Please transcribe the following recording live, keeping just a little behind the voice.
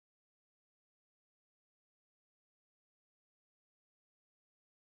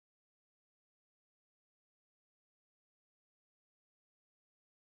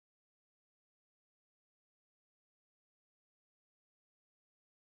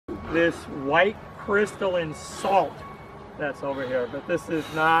this white crystalline salt that's over here. But this is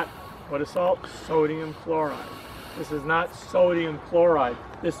not, what is salt? Sodium chloride. This is not sodium chloride.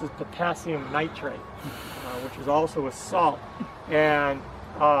 This is potassium nitrate, which is also a salt. And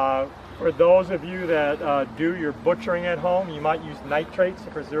for those of you that do your butchering at home, you might use nitrates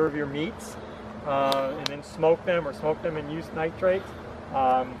to preserve your meats and then smoke them, or smoke them and use nitrates.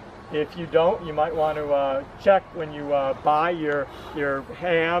 If you don't, you might want to check when you buy your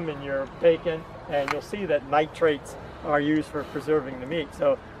ham and your bacon, and you'll see that nitrates are used for preserving the meat.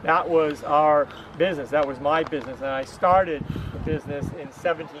 So that was our business. That was my business, and I started the business in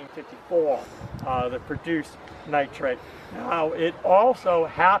 1754 to produce nitrate. Now, it also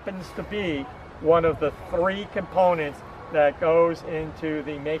happens to be one of the 3 components that goes into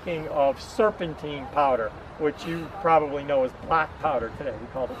the making of serpentine powder, which you probably know as black powder today. We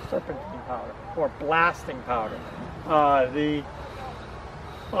call it serpentine powder or blasting powder. The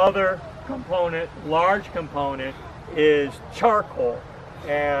other component, large component, is charcoal,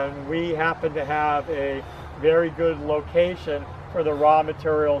 and we happen to have a very good location for the raw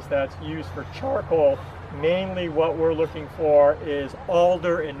materials that's used for charcoal. Mainly what we're looking for is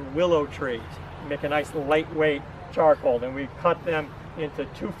alder and willow trees. Make a nice lightweight charcoal. Then we cut them into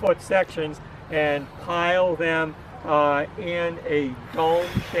 2-foot sections and pile them in a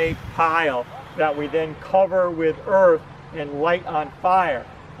dome-shaped pile that we then cover with earth and light on fire.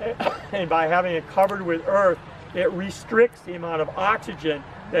 And by having it covered with earth, it restricts the amount of oxygen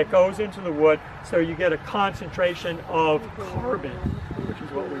that goes into the wood, so you get a concentration of carbon, which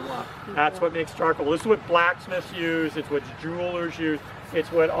is what we want. That's what makes charcoal. This is what blacksmiths use, it's what jewelers use, it's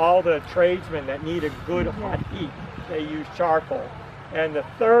what all the tradesmen that need a good hot heat, they use charcoal. And the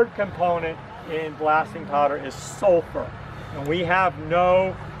third component in blasting powder is sulfur. And we have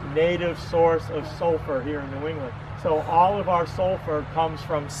no native source of sulfur here in New England. So all of our sulfur comes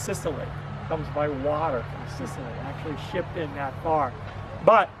from Sicily. Comes by water from Sicily, actually shipped in that far.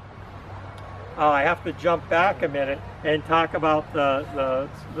 But I have to jump back a minute and talk about the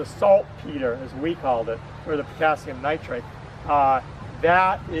saltpeter, as we called it, or the potassium nitrate.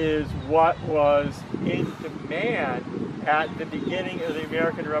 That is what was in demand at the beginning of the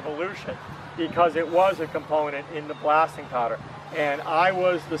American Revolution, because it was a component in the blasting powder. And I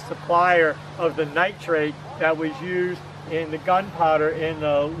was the supplier of the nitrate that was used in the gunpowder in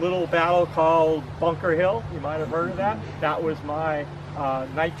the little battle called Bunker Hill. You might have heard of that. That was my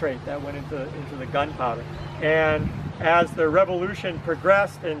nitrate that went into the gunpowder. And as the revolution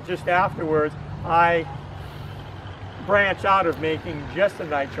progressed, and just afterwards, I branched out of making just the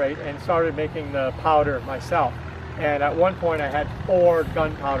nitrate and started making the powder myself. And at one point I had 4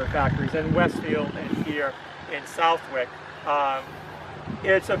 gunpowder factories in Westfield and here in Southwick.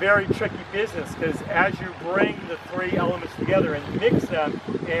 It's a very tricky business, because as you bring the 3 elements together and mix them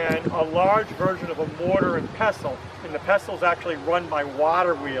in a large version of a mortar and pestle, and the pestle is actually run by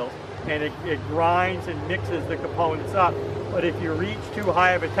water wheels, and it grinds and mixes the components up. But if you reach too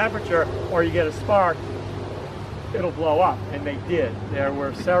high of a temperature or you get a spark, it'll blow up, and they did. There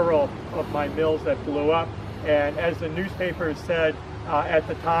were several of my mills that blew up, and as the newspapers said at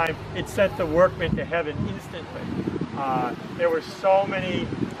the time, it sent the workmen to heaven instantly. There were so many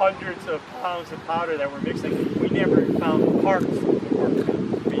hundreds of pounds of powder that were mixing, we never found parts of the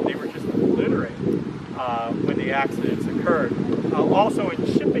workmen. I mean, they were just obliterated when the accidents occurred. Also in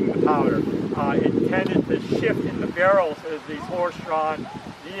shipping the powder, it tended to shift in the barrels as these horse-drawn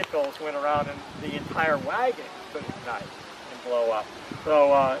vehicles went around, and the entire wagon could ignite and blow up.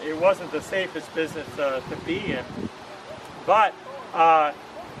 So it wasn't the safest business to be in. But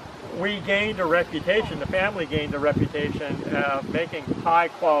we gained a reputation, the family gained a reputation of making high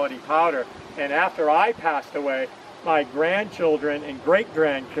quality powder. And after I passed away, my grandchildren and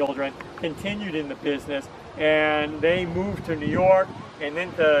great-grandchildren continued in the business, and they moved to New York and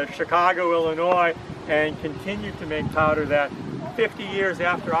then to Chicago, Illinois, and continued to make powder that 50 years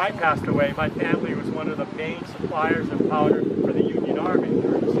after I passed away, my family was one of the main suppliers of powder for the Union Army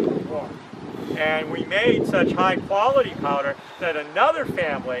during the Civil War. And we made such high quality powder that another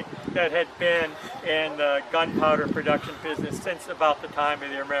family that had been in the gunpowder production business since about the time of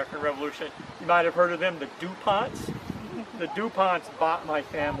the American Revolution, you might have heard of them, the DuPonts. The DuPonts bought my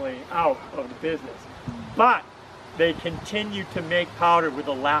family out of the business. But they continued to make powder with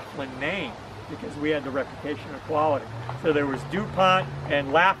the Laflin name, because we had the reputation of quality. So there was DuPont and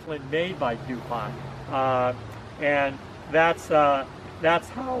Laflin made by DuPont. And that's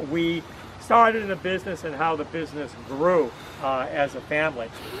how we started in the business and how the business grew as a family.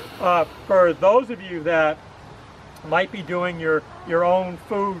 For those of you that might be doing your own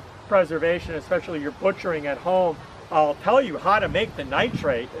food preservation, especially your butchering at home, I'll tell you how to make the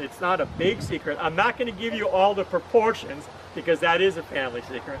nitrate. It's not a big secret. I'm not going to give you all the proportions because that is a family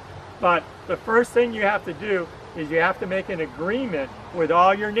secret. But the first thing you have to do is you have to make an agreement with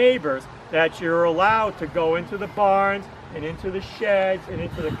all your neighbors that you're allowed to go into the barns and into the sheds and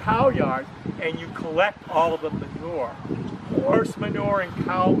into the cow yards, and you collect all of the manure, horse manure and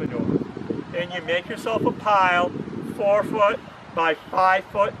cow manure. Then you make yourself a pile 4 foot by 5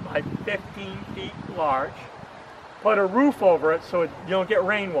 foot by 15 feet large. Put a roof over it so you don't get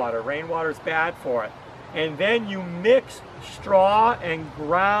rainwater. Rainwater is bad for it. And then you mix straw and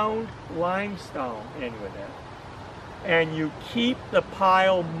ground limestone in with it. And you keep the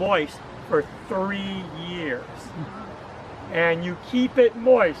pile moist for 3 years. And you keep it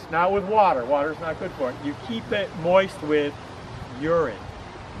moist, not with water. Water's not good for it. You keep it moist with urine.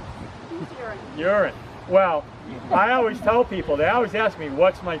 Urine. Well, I always tell people, they always ask me,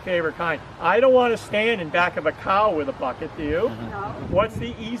 what's my favorite kind? I don't want to stand in back of a cow with a bucket, do you? No. What's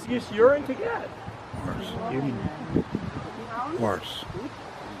the easiest urine to get? Horse.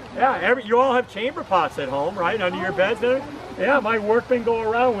 Yeah, you all have chamber pots at home, right? Under your beds and everything? Yeah, my workmen go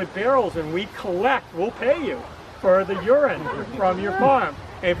around with barrels and we collect, we'll pay you for the urine from your farm.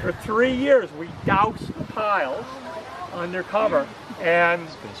 And for 3 years, we douse the piles undercover. And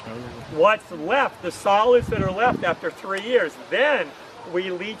what's left, the solids that are left after 3 years, then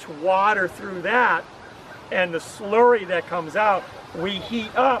we leach water through that, and the slurry that comes out, we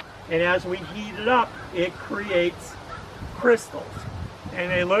heat up, and as we heat it up, it creates crystals.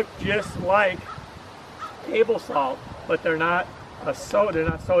 And they look just like table salt, but they're not they're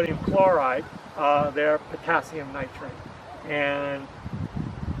not sodium chloride, they're potassium nitrate. And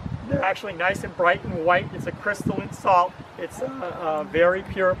they're actually nice and bright and white. It's a crystalline salt. It's a very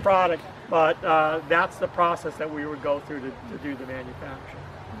pure product, but that's the process that we would go through to do the manufacture.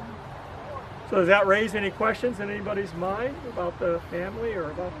 So does that raise any questions in anybody's mind about the family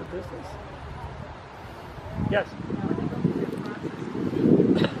or about the business? Yes?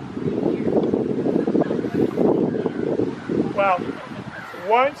 Well,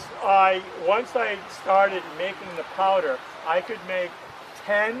 once I started making the powder, I could make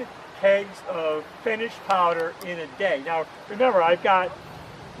 10 kegs of finished powder in a day. Now, remember, I've got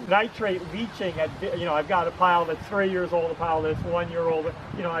nitrate leaching at, I've got a pile that's 3 years old, a pile that's 1 year old,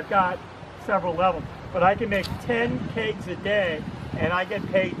 I've got several levels. But I can make 10 kegs a day, and I get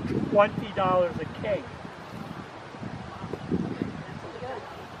paid $20 a keg.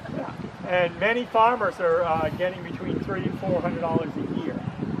 Yeah. And many farmers are getting between $300 and $400 a year.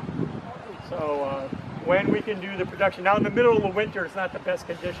 So when we can do the production. Now in the middle of the winter, it's not the best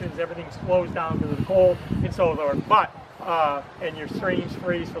conditions. Everything slows down because of the cold and so forth. But, and your streams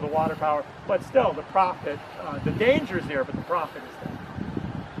freeze for the water power. But still, the profit, the danger is there, but the profit is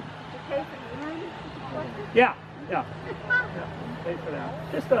there. Yeah. Pay for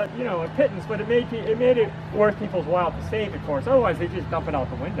that. Just a pittance, but it made it worth people's while to save it, of course. Otherwise, they just dump it out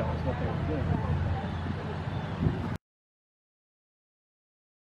the window is what they would do.